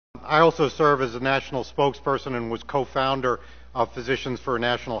I also serve as a national spokesperson and was co-founder of Physicians for a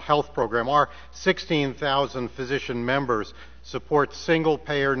National Health Program. Our 16,000 physician members support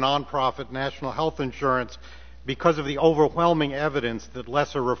single-payer, nonprofit national health insurance because of the overwhelming evidence that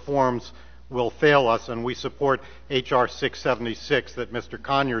lesser reforms will fail us, and we support H.R. 676 that Mr.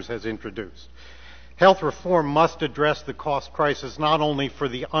 Conyers has introduced. Health reform must address the cost crisis not only for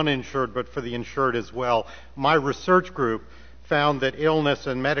the uninsured but for the insured as well. My research group found that illness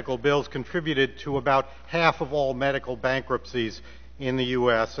and medical bills contributed to about half of all medical bankruptcies in the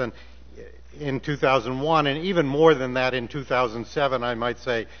U.S. and in 2001, and even more than that in 2007, I might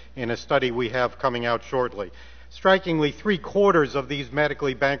say, in a study we have coming out shortly. Strikingly, 3/4 of these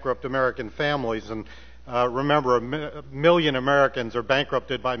medically bankrupt American families, and remember, a million Americans are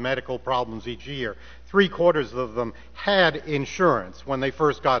bankrupted by medical problems each year, 3/4 of them had insurance when they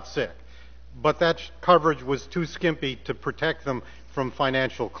first got sick, but that coverage was too skimpy to protect them from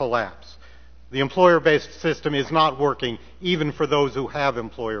financial collapse. The employer-based system is not working even for those who have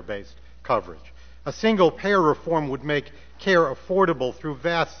employer-based coverage. A single-payer reform would make care affordable through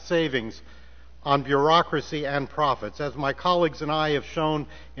vast savings on bureaucracy and profits. As my colleagues and I have shown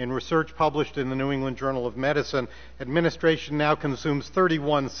in research published in the New England Journal of Medicine, administration now consumes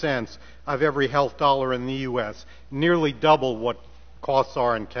 31 cents of every health dollar in the U.S., nearly double what costs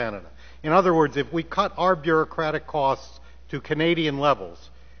are in Canada. In other words, if we cut our bureaucratic costs to Canadian levels,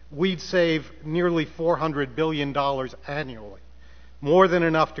 we'd save nearly $400 billion annually, more than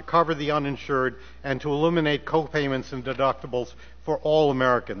enough to cover the uninsured and to eliminate co-payments and deductibles for all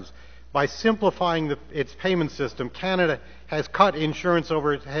Americans. By simplifying its payment system, Canada has cut insurance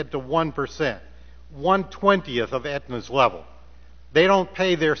overhead to 1%, 1/20th of Aetna's level. They don't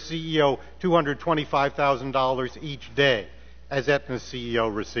pay their CEO $225,000 each day, as Aetna's CEO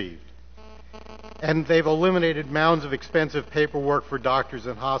received. And they've eliminated mounds of expensive paperwork for doctors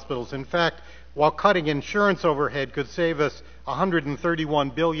and hospitals. In fact, while cutting insurance overhead could save us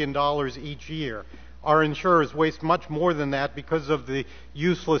 $131 billion each year, our insurers waste much more than that because of the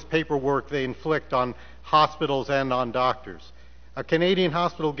useless paperwork they inflict on hospitals and on doctors. A Canadian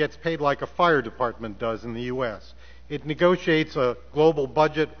hospital gets paid like a fire department does in the U.S. It negotiates a global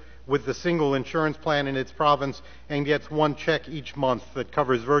budget with the single insurance plan in its province and gets one check each month that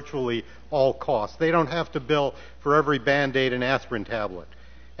covers virtually all costs. They don't have to bill for every Band-Aid and aspirin tablet.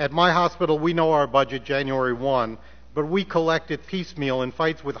 At my hospital, we know our budget January 1, but we collect it piecemeal in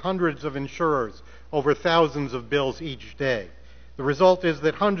fights with hundreds of insurers over thousands of bills each day. The result is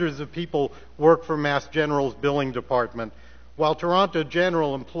that hundreds of people work for Mass General's billing department, while Toronto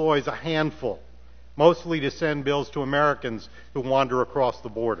General employs a handful, mostly to send bills to Americans who wander across the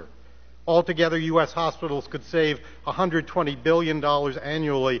border. Altogether, U.S. hospitals could save $120 billion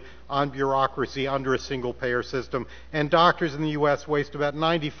annually on bureaucracy under a single-payer system, and doctors in the U.S. waste about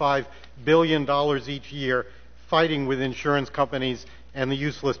 $95 billion each year fighting with insurance companies and the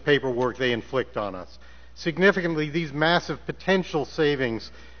useless paperwork they inflict on us. Significantly, these massive potential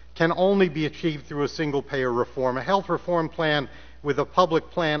savings can only be achieved through a single-payer reform. A health reform plan with a public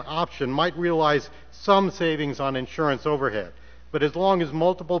plan option might realize some savings on insurance overhead, but as long as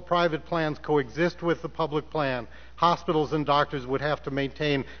multiple private plans coexist with the public plan, hospitals and doctors would have to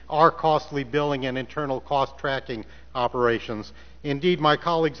maintain our costly billing and internal cost tracking operations. Indeed, my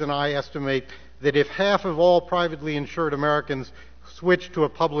colleagues and I estimate that if half of all privately insured Americans switch to a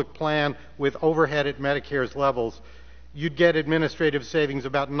public plan with overhead at Medicare's levels, you'd get administrative savings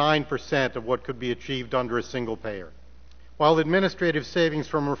about 9% of what could be achieved under a single payer. While administrative savings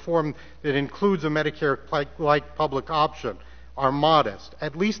from reform that includes a Medicare-like public option are modest,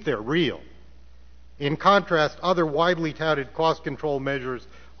 at least they're real. In contrast, other widely touted cost control measures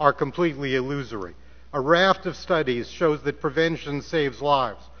are completely illusory. A raft of studies shows that prevention saves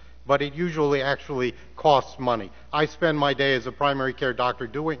lives, but it usually actually costs money. I spend my day as a primary care doctor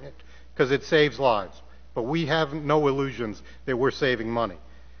doing it because it saves lives, but we have no illusions that we're saving money.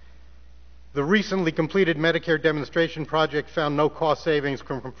 The recently completed Medicare demonstration project found no cost savings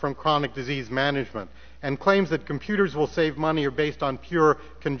from chronic disease management, and claims that computers will save money are based on pure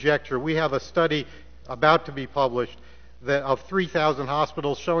conjecture. We have a study about to be published of 3,000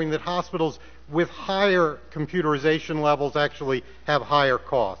 hospitals showing that hospitals with higher computerization levels actually have higher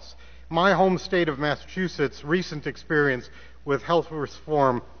costs. My home state of Massachusetts' recent experience with health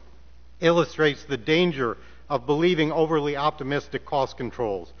reform illustrates the danger of believing overly optimistic cost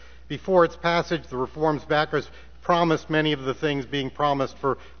controls. Before its passage, the reform's backers promised many of the things being promised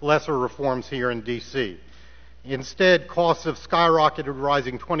for lesser reforms here in D.C. Instead, costs have skyrocketed,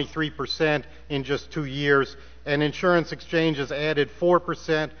 rising 23% in just 2 years, and insurance exchanges added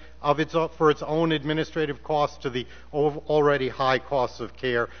 4% for its own administrative costs to the already high costs of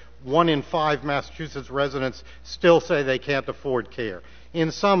care. 1 in 5 Massachusetts residents still say they can't afford care.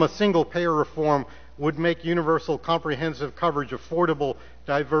 In sum, a single-payer reform would make universal comprehensive coverage affordable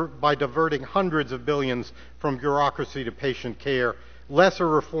by diverting hundreds of billions from bureaucracy to patient care. Lesser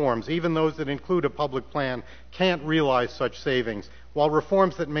reforms, even those that include a public plan, can't realize such savings, while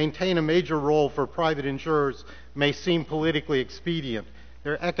reforms that maintain a major role for private insurers may seem politically expedient.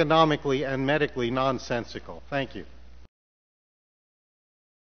 They're economically and medically nonsensical. Thank you.